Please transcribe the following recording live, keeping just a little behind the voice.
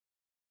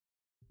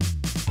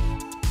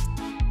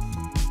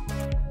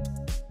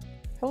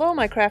Hello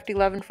my crafty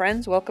loving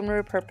friends, welcome to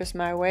Repurpose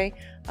My Way.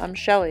 I'm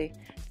Shelly.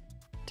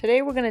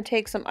 Today we're going to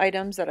take some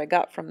items that I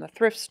got from the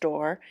thrift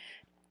store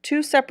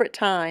two separate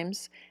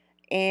times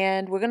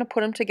and we're going to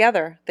put them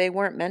together. They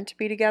weren't meant to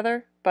be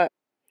together, but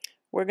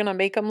we're going to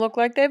make them look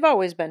like they've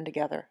always been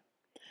together.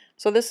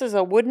 So this is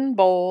a wooden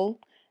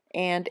bowl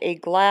and a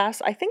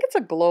glass. I think it's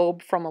a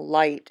globe from a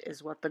light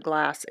is what the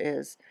glass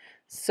is.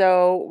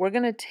 So we're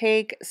going to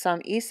take some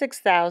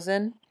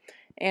E6000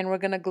 and we're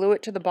going to glue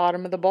it to the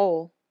bottom of the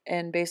bowl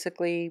and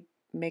basically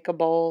make a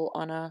bowl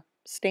on a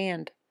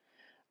stand.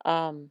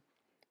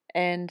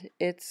 And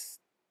it's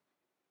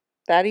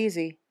that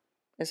easy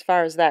as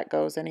far as that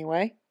goes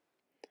anyway.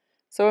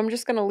 So I'm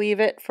just going to leave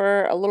it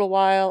for a little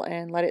while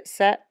and let it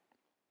set.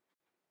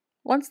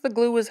 Once the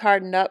glue was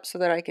hardened up so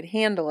that I could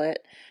handle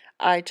it,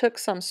 I took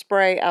some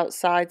spray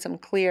outside, some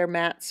clear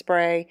matte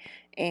spray,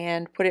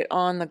 and put it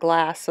on the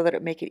glass so that it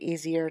would make it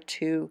easier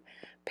to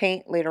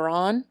paint later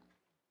on.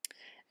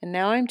 And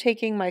now I'm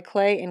taking my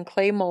clay and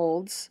clay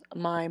molds.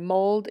 My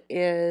mold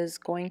is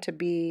going to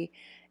be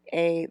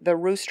the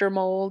rooster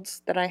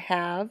molds that I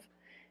have,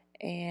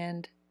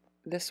 and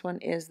this one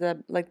is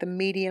the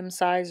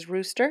medium-sized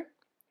rooster.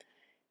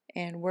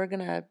 And we're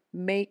gonna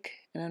make,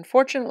 and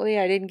unfortunately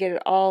I didn't get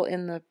it all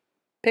in the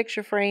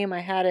picture frame.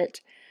 I had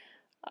it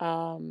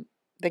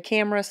the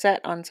camera set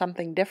on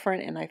something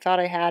different and I thought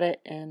I had it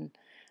and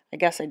I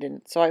guess I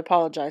didn't, so I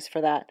apologize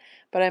for that.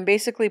 But I'm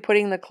basically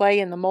putting the clay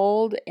in the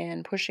mold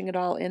and pushing it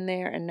all in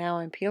there, and now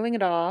I'm peeling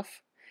it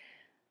off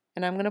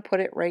and I'm going to put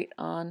it right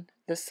on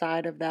the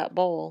side of that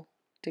bowl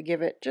to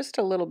give it just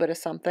a little bit of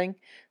something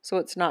so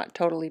it's not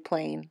totally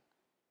plain.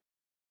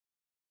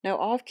 Now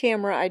off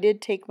camera I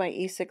did take my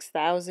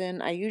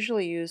E6000. I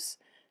usually use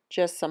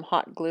just some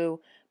hot glue,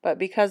 but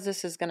because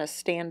this is going to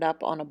stand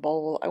up on a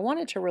bowl, I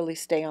want it to really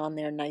stay on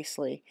there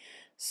nicely.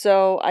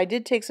 So I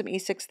did take some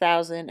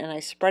E6000 and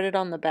I spread it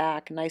on the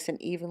back nice and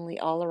evenly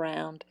all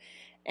around.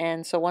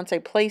 And so once I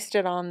placed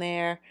it on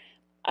there,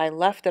 I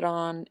left it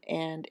on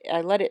and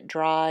I let it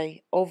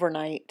dry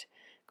overnight.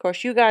 Of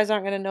course, you guys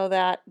aren't going to know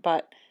that,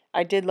 but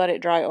I did let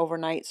it dry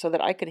overnight so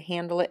that I could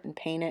handle it and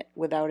paint it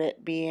without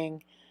it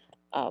being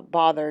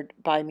bothered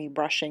by me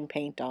brushing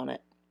paint on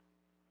it.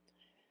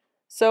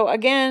 So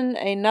again,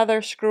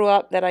 another screw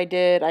up that I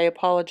did. I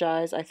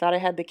apologize. I thought I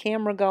had the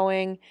camera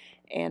going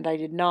and I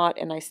did not,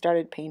 and I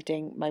started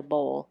painting my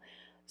bowl.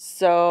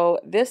 So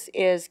this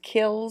is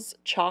Kills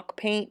chalk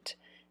paint.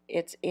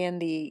 It's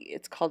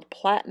called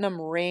Platinum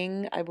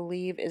Ring, I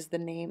believe is the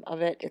name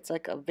of it. It's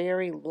like a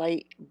very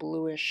light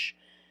bluish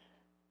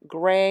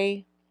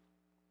gray.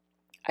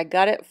 I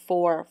got it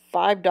for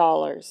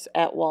 $5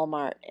 at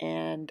Walmart,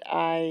 and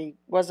I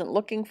wasn't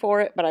looking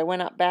for it, but I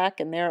went up back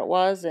and there it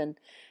was, and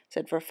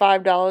said for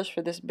 $5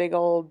 for this big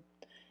old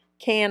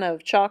can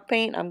of chalk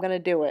paint, I'm going to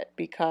do it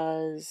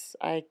because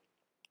I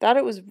thought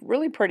it was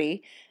really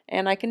pretty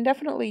and I can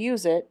definitely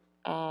use it,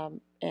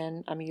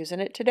 and I'm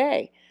using it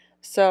today.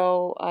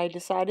 So I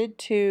decided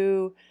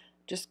to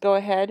just go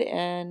ahead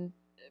and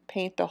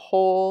paint the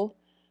whole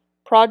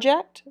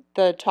project,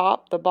 the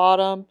top, the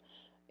bottom,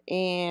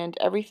 and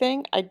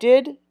everything. I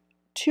did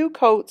 2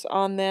 coats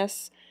on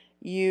this.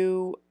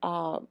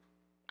 I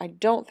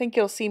don't think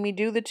you'll see me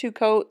do the 2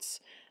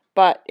 coats,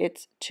 but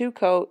it's 2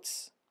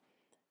 coats.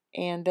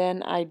 And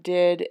then I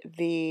did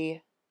the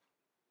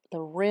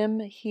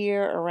rim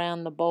here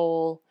around the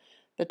bowl,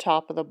 the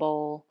top of the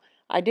bowl.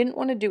 I didn't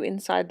want to do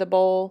inside the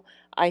bowl.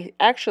 I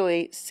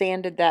actually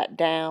sanded that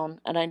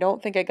down, and I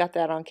don't think I got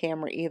that on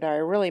camera either. I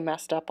really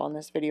messed up on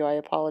this video. I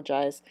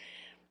apologize.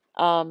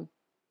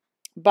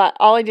 But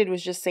all I did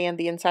was just sand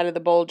the inside of the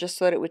bowl just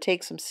so that it would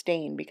take some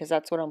stain, because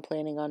that's what I'm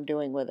planning on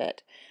doing with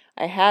it.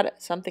 I had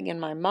something in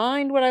my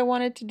mind what I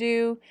wanted to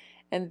do,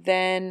 and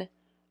then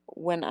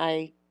when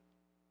I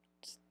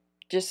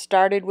just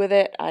started with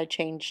it, I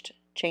changed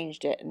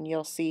it, and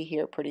you'll see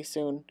here pretty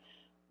soon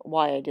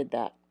why I did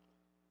that.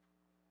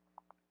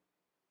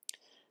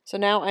 So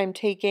now I'm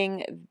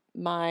taking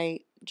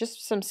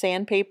just some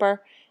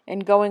sandpaper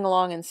and going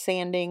along and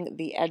sanding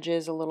the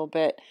edges a little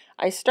bit.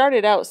 I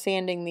started out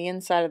sanding the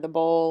inside of the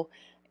bowl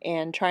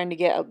and trying to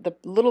get the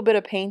little bit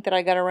of paint that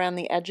I got around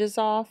the edges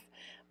off,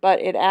 but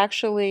it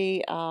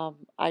actually,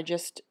 I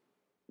just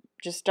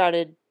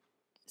started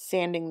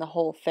sanding the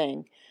whole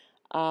thing.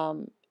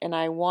 And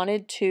I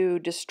wanted to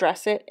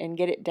distress it and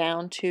get it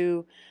down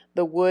to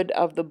the wood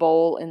of the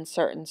bowl in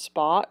certain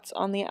spots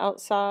on the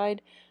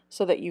outside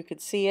so that you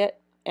could see it.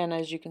 And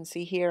as you can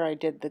see here, I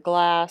did the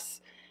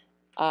glass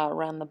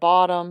around the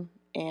bottom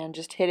and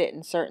just hit it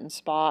in certain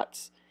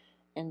spots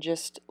and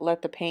just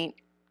let the paint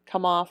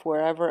come off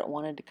wherever it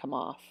wanted to come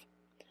off.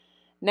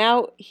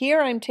 Now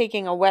here I'm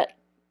taking a wet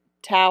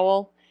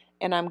towel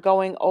and I'm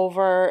going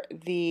over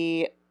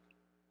the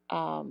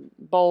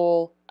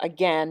bowl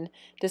again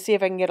to see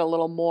if I can get a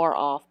little more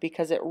off,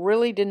 because it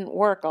really didn't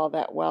work all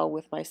that well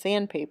with my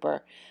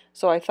sandpaper.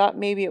 So I thought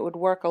maybe it would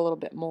work a little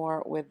bit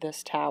more with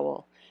this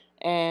towel,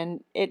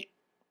 and it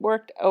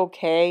worked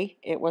okay.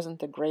 It wasn't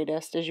the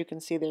greatest. As you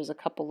can see, there's a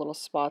couple little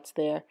spots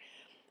there.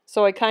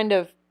 So I kind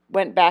of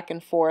went back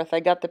and forth. I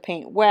got the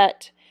paint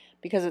wet,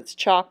 because it's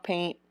chalk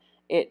paint,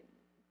 it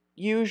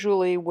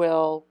usually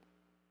will,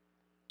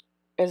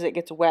 as it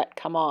gets wet,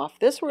 come off.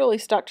 This really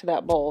stuck to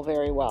that bowl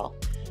very well.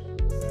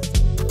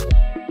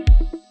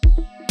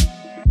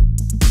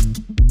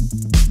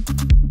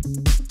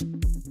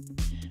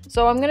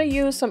 So I'm going to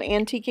use some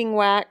antiquing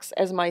wax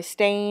as my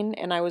stain,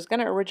 and I was going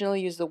to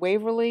originally use the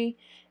Waverly,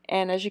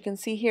 and as you can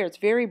see here, it's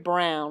very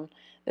brown.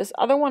 This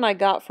other one I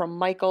got from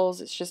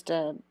Michael's. It's just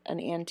an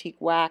antique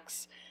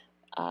wax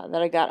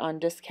that I got on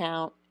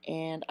discount,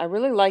 and I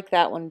really like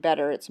that one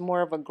better. It's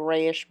more of a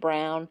grayish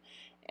brown,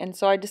 and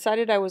so I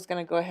decided I was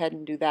going to go ahead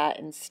and do that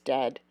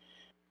instead.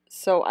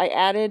 So I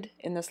added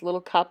in this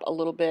little cup a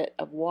little bit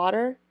of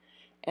water,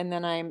 and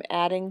then I'm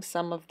adding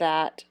some of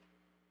that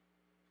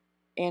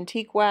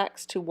antique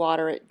wax to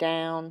water it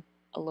down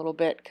a little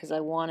bit, because I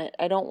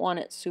don't want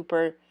it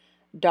super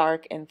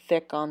dark and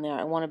thick on there.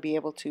 I want to be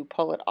able to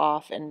pull it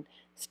off and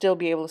still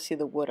be able to see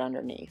the wood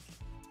underneath.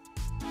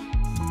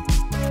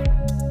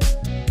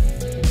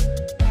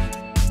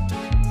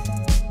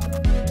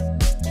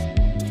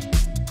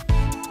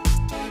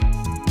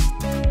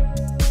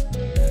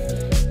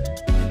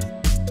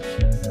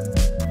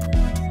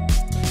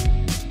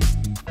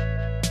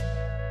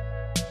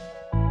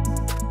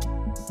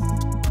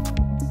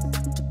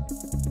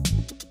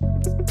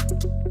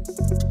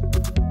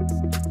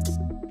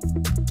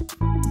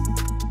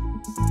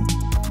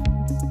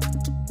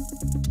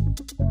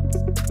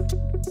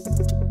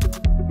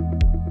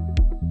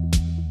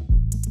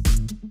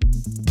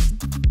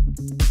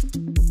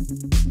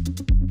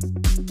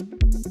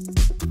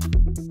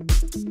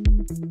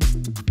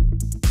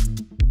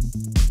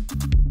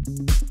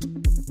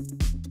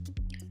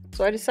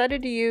 So I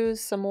decided to use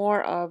some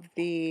more of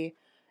the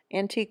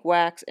antique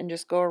wax and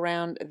just go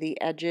around the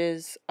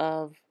edges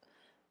of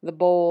the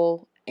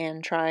bowl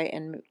and try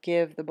and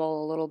give the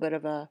bowl a little bit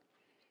of a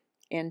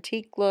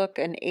antique look,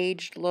 an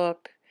aged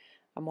look,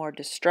 a more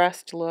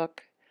distressed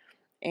look.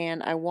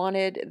 And I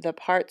wanted the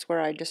parts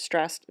where I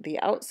distressed the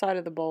outside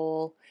of the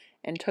bowl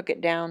and took it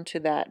down to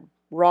that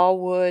raw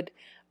wood.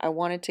 I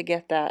wanted to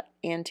get that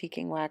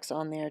antiquing wax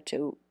on there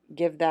to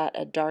give that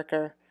a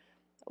darker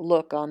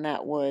look on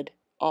that wood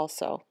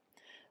also.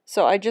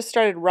 So I just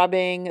started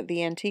rubbing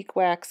the antique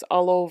wax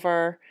all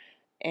over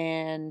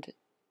and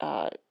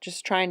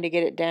just trying to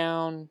get it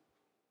down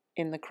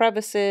in the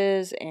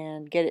crevices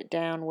and get it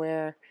down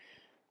where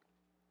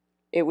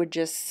it would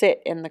just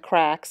sit in the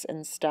cracks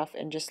and stuff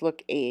and just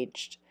look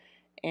aged.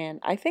 And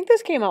I think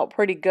this came out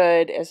pretty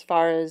good as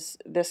far as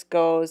this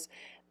goes.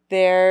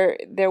 There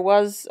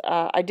was,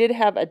 I did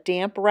have a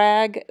damp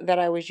rag that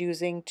I was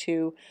using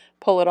to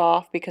pull it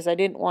off because I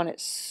didn't want it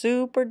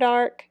super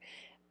dark,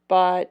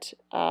 but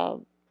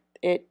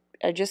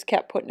I just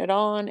kept putting it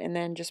on and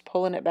then just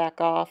pulling it back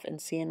off and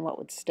seeing what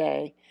would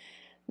stay.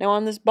 Now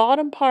on this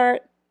bottom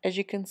part, as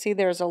you can see,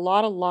 there's a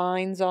lot of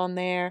lines on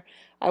there.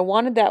 I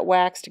wanted that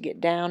wax to get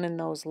down in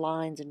those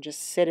lines and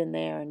just sit in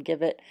there and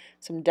give it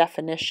some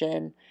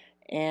definition,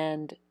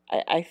 and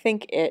I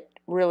think it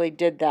really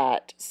did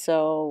that,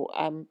 so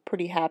I'm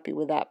pretty happy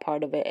with that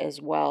part of it as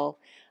well.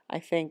 I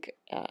think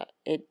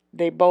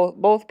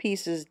both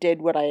pieces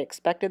did what I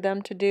expected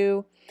them to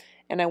do,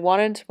 and I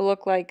wanted to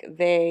look like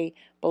they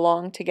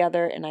belong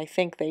together, and I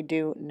think they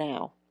do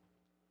now.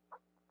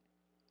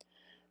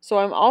 So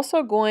I'm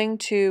also going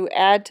to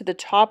add to the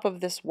top of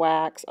this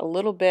wax a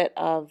little bit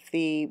of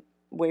the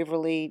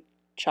Waverly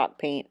chalk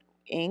paint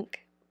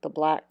ink, the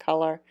black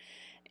color,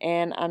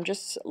 and I'm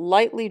just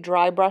lightly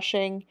dry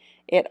brushing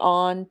it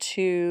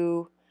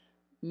onto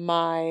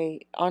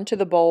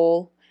the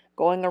bowl,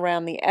 going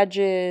around the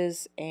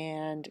edges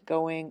and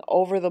going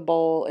over the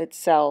bowl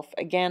itself.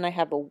 Again, I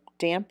have a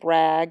damp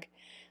rag,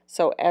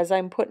 so as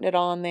I'm putting it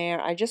on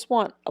there, I just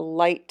want a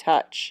light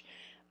touch.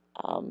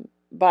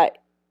 But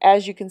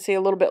as you can see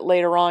a little bit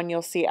later on,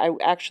 you'll see I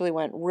actually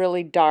went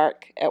really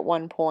dark at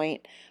one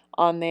point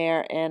on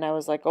there, and I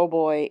was like, oh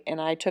boy, and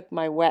I took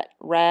my wet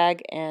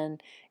rag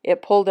and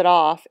it pulled it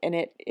off, and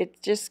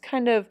it just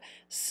kind of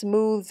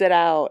smooths it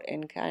out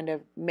and kind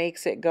of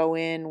makes it go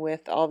in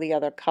with all the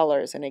other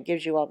colors, and it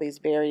gives you all these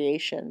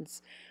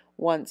variations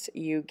once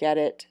you get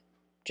it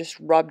just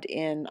rubbed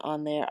in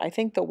on there. I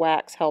think the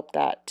wax helped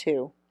that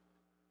too.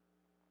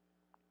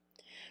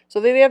 So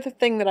the other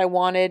thing that I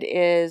wanted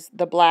is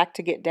the black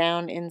to get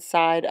down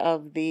inside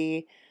of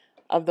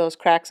those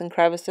cracks and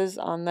crevices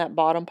on that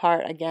bottom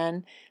part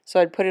again. So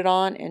I'd put it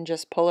on and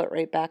just pull it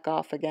right back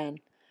off again.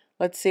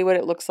 Let's see what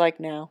it looks like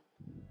now.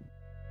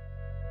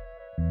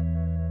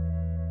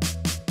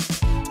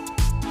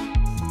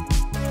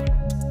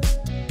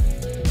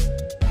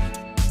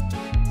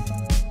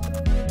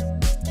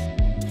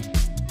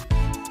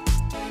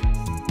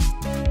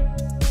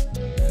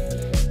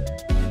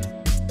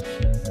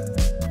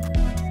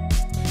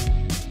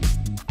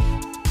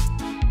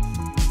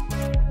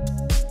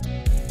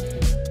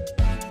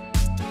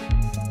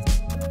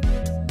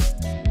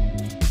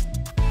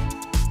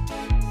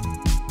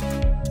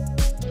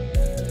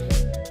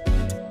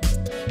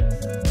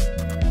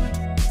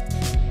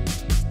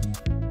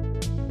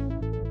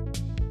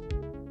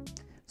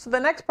 So the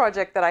next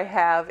project that I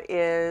have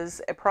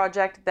is a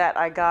project that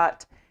I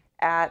got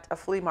at a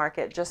flea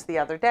market just the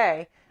other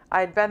day.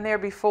 I had been there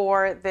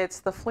before. It's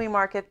the flea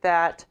market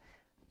that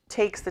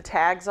takes the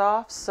tags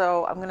off,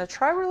 so I'm going to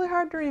try really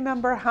hard to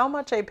remember how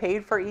much I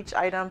paid for each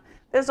item.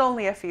 There's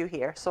only a few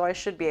here, so I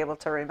should be able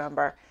to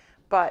remember.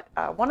 But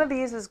one of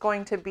these is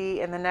going to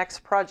be in the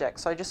next project,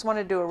 so I just want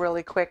to do a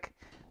really quick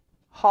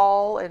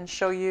haul and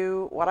show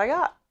you what I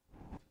got.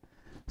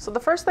 So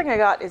the first thing I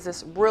got is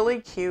this really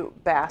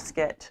cute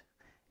basket.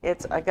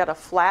 I got a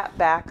flat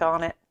back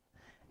on it,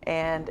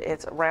 and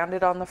it's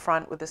rounded on the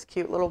front with this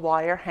cute little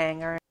wire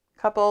hanger. A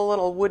couple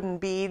little wooden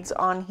beads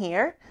on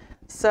here.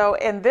 So,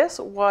 and this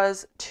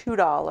was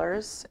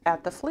 $2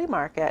 at the flea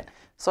market.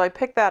 So I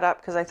picked that up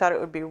because I thought it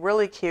would be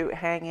really cute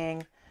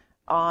hanging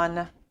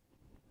on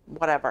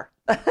whatever.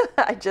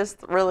 I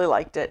just really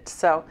liked it.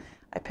 So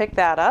I picked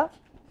that up.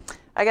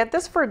 I got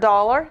this for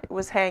 $1. It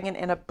was hanging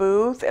in a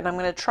booth, and I'm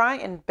going to try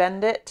and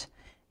bend it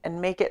and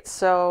make it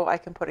so I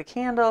can put a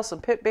candle,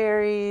 some pip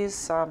berries,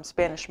 some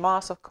Spanish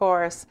moss, of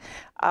course,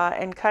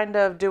 and kind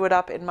of do it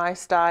up in my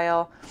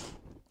style.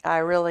 I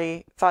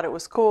really thought it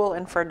was cool,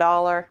 and for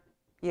 $1,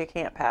 you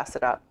can't pass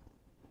it up.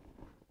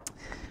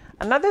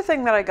 Another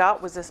thing that I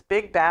got was this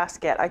big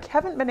basket. I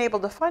haven't been able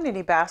to find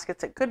any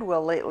baskets at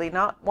Goodwill lately,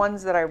 not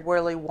ones that I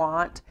really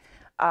want.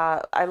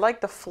 I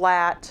like the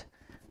flat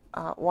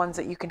ones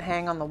that you can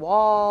hang on the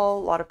wall.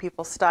 A lot of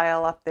people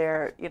style up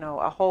their,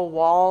 a whole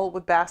wall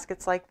with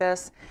baskets like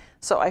this.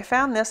 So I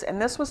found this,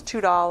 and this was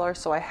 $2,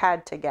 so I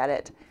had to get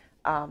it.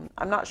 I'm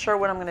not sure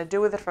what I'm going to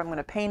do with it, if I'm going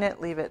to paint it,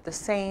 leave it the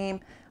same.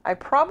 I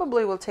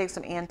probably will take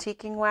some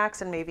antiquing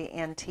wax and maybe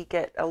antique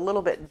it a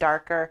little bit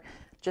darker,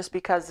 just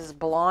because this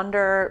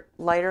blonder,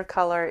 lighter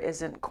color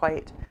isn't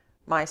quite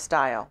my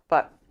style.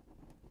 But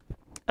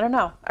I don't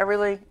know. I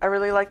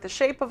really like the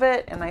shape of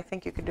it, and I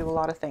think you could do a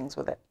lot of things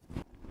with it.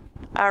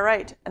 All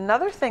right,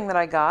 another thing that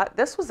I got,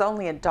 this was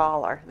only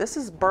 $1. This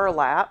is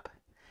burlap,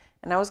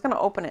 and I was going to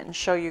open it and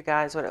show you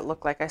guys what it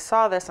looked like. I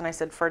saw this and I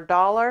said for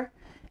 $1,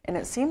 and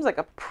it seems like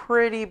a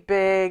pretty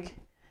big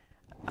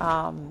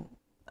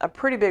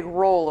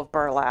roll of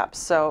burlap.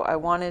 So I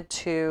wanted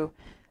to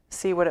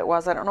see what it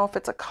was. I don't know if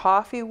it's a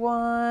coffee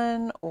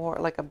one or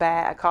like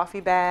a coffee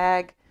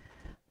bag,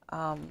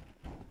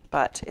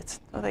 but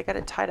they got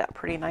it tied up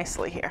pretty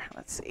nicely here.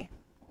 Let's see.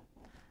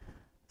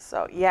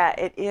 So yeah,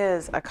 it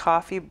is a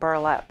coffee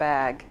burlap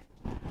bag.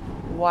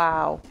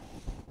 Wow.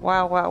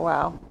 Wow, wow,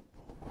 wow.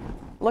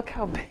 Look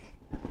how big.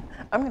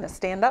 I'm going to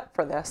stand up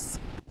for this.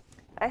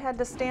 I had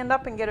to stand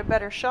up and get a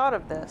better shot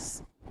of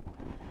this.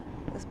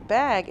 This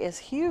bag is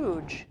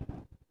huge.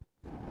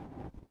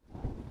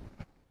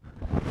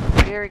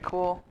 Very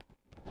cool.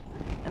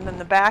 And then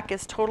the back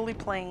is totally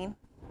plain.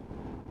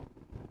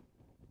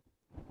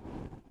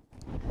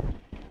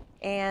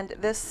 And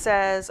this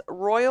says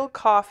Royal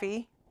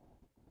Coffee.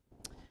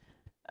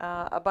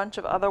 A bunch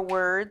of other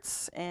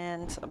words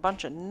and a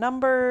bunch of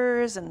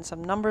numbers and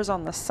some numbers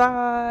on the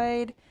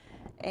side,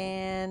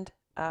 and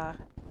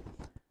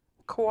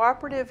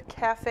Cooperative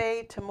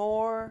Cafe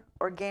Timor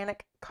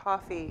Organic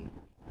Coffee.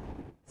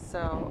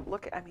 So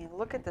look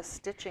at the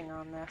stitching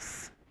on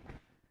this.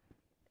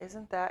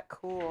 Isn't that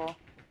cool?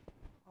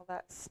 All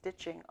that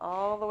stitching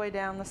all the way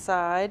down the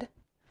side.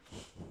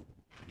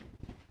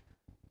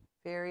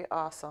 Very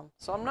awesome.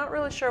 So I'm not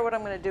really sure what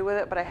I'm going to do with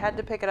it, but I had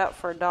to pick it up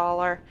for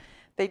 $1.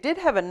 They did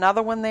have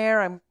another one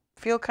there. I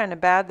feel kind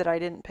of bad that I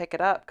didn't pick it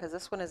up because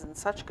this one is in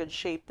such good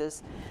shape.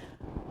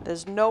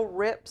 There's no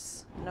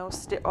rips, no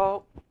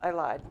oh, I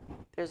lied.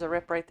 There's a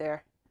rip right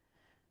there,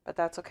 but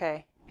that's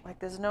okay. Like,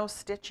 there's no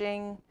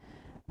stitching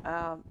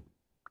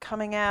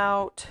coming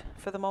out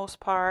for the most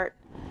part.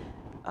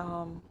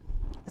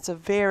 It's a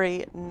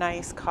very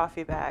nice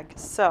coffee bag.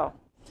 So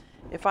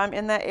if I'm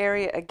in that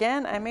area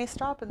again, I may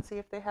stop and see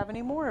if they have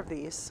any more of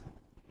these.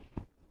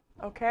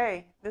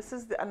 Okay, this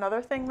is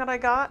another thing that I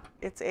got.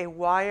 It's a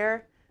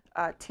wire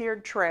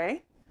tiered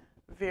tray.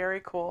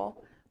 Very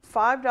cool.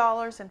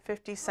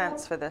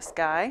 $5.50 for this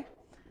guy.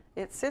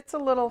 It sits a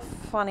little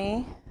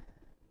funny.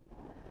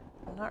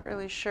 I'm not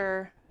really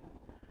sure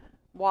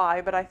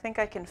why, but I think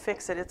I can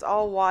fix it. It's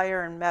all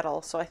wire and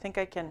metal, so I think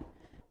I can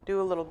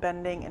do a little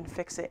bending and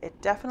fix it. It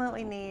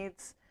definitely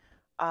needs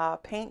a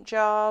paint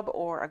job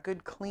or a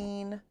good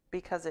clean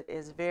because it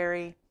is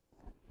very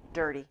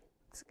dirty.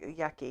 It's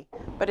yucky,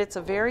 but it's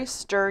a very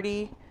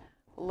sturdy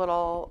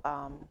little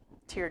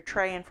tiered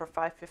tray, and for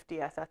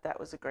 $5.50 I thought that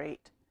was a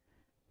great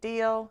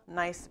deal.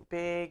 Nice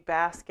big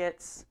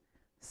baskets,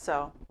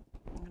 so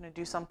I'm going to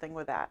do something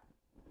with that.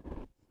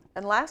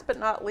 And last but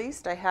not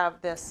least, I have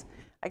this,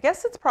 I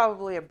guess it's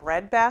probably a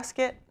bread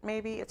basket.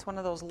 Maybe it's one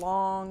of those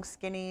long,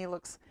 skinny,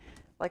 looks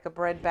like a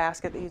bread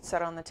basket that you'd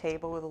set on the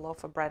table with a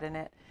loaf of bread in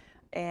it.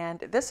 And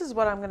this is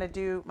what I'm going to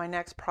do my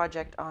next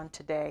project on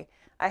today.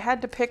 I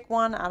had to pick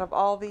one out of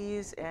all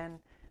these, and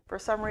for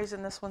some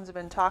reason this one's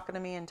been talking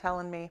to me and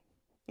telling me,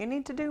 you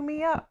need to do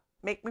me up,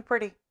 make me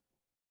pretty.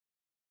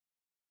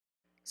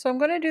 So I'm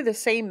going to do the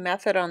same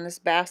method on this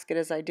basket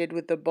as I did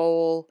with the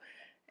bowl,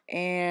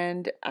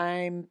 and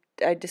I'm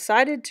I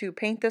decided to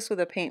paint this with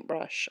a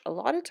paintbrush. A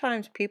lot of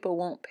times people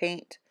won't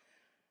paint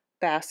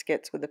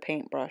baskets with a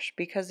paintbrush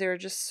because there are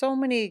just so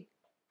many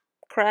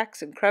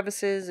cracks and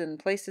crevices and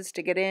places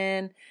to get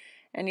in,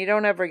 and you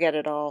don't ever get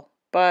it all.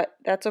 But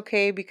that's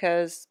okay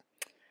because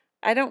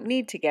I don't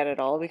need to get it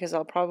all because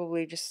I'll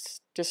probably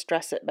just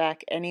distress it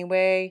back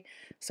anyway,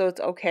 so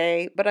it's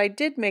okay. But I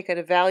did make it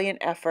a valiant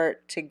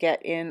effort to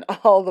get in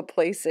all the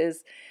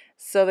places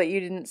so that you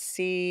didn't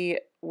see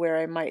where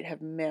I might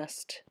have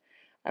missed.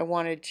 I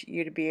wanted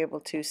you to be able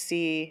to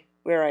see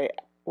where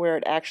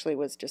it actually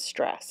was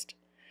distressed.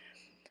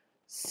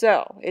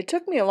 So it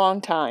took me a long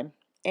time,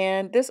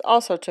 and this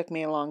also took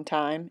me a long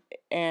time,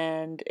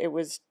 and it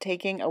was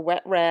taking a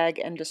wet rag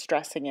and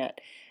distressing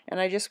it. And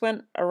I just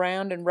went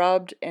around and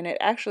rubbed, and it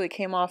actually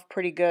came off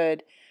pretty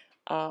good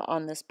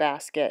on this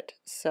basket.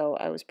 So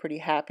I was pretty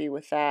happy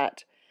with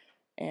that,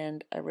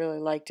 and I really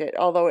liked it.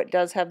 Although it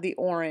does have the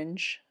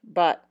orange,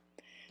 but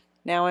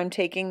now I'm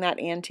taking that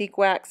antique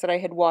wax that I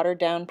had watered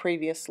down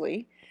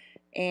previously,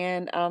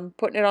 and I'm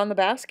putting it on the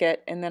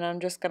basket, and then I'm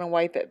just going to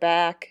wipe it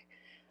back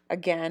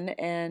again,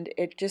 and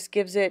it just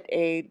gives it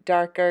a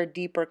darker,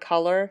 deeper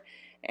color.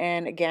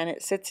 And again,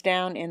 it sits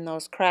down in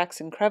those cracks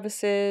and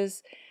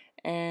crevices,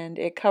 and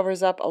it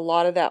covers up a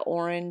lot of that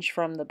orange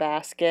from the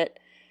basket.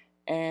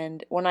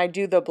 And when I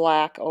do the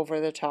black over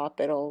the top,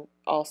 it'll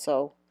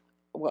also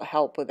will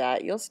help with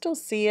that. You'll still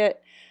see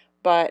it,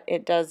 but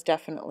it does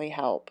definitely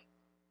help.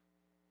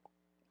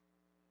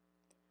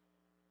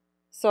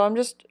 So I'm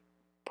just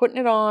putting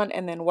it on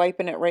and then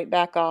wiping it right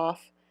back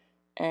off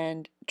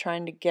and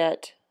trying to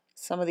get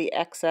some of the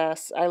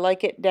excess. I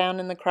like it down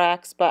in the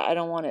cracks, but I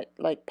don't want it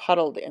like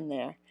puddled in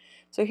there.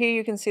 So here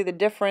you can see the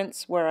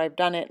difference where I've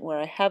done it and where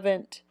I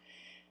haven't.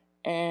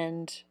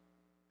 And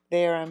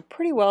there I'm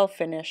pretty well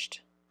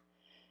finished.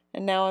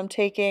 And now I'm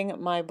taking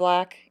my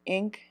black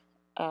ink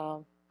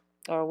or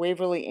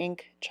Waverly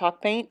ink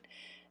chalk paint,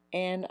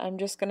 and I'm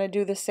just going to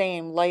do the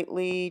same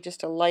lightly,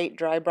 just a light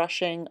dry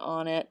brushing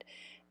on it.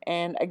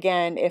 And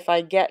again, if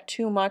I get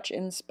too much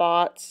in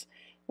spots,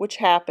 which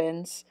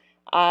happens,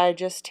 I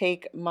just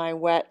take my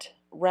wet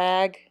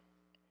rag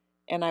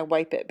and I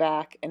wipe it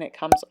back and it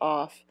comes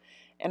off.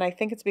 And I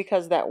think it's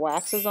because that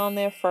wax is on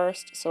there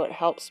first, so it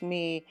helps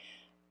me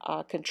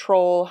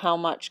control how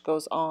much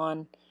goes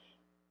on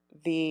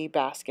the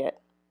basket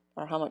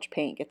or how much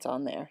paint gets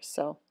on there.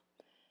 So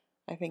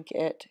I think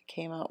it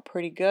came out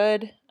pretty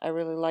good. I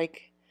really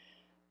like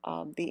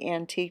the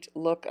antique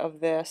look of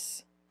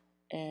this,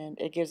 and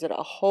it gives it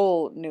a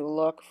whole new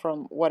look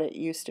from what it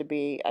used to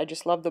be. I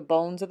just love the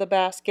bones of the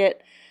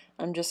basket.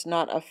 I'm just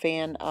not a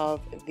fan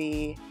of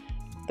the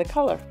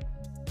color.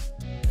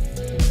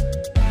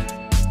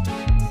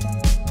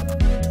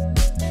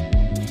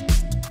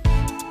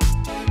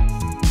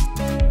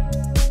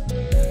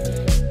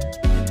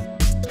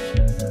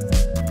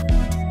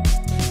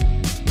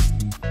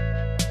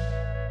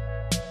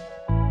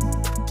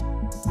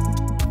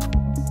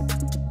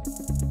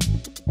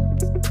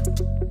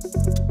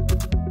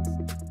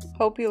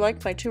 Hope you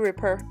liked my 2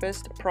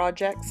 repurposed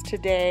projects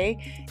today.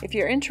 If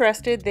you're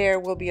interested, there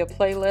will be a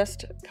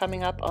playlist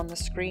coming up on the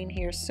screen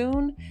here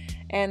soon.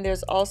 And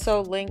there's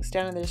also links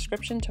down in the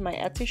description to my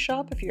Etsy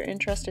shop if you're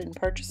interested in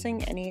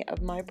purchasing any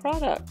of my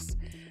products.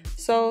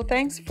 So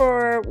thanks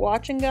for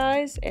watching,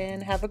 guys,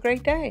 and have a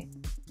great day.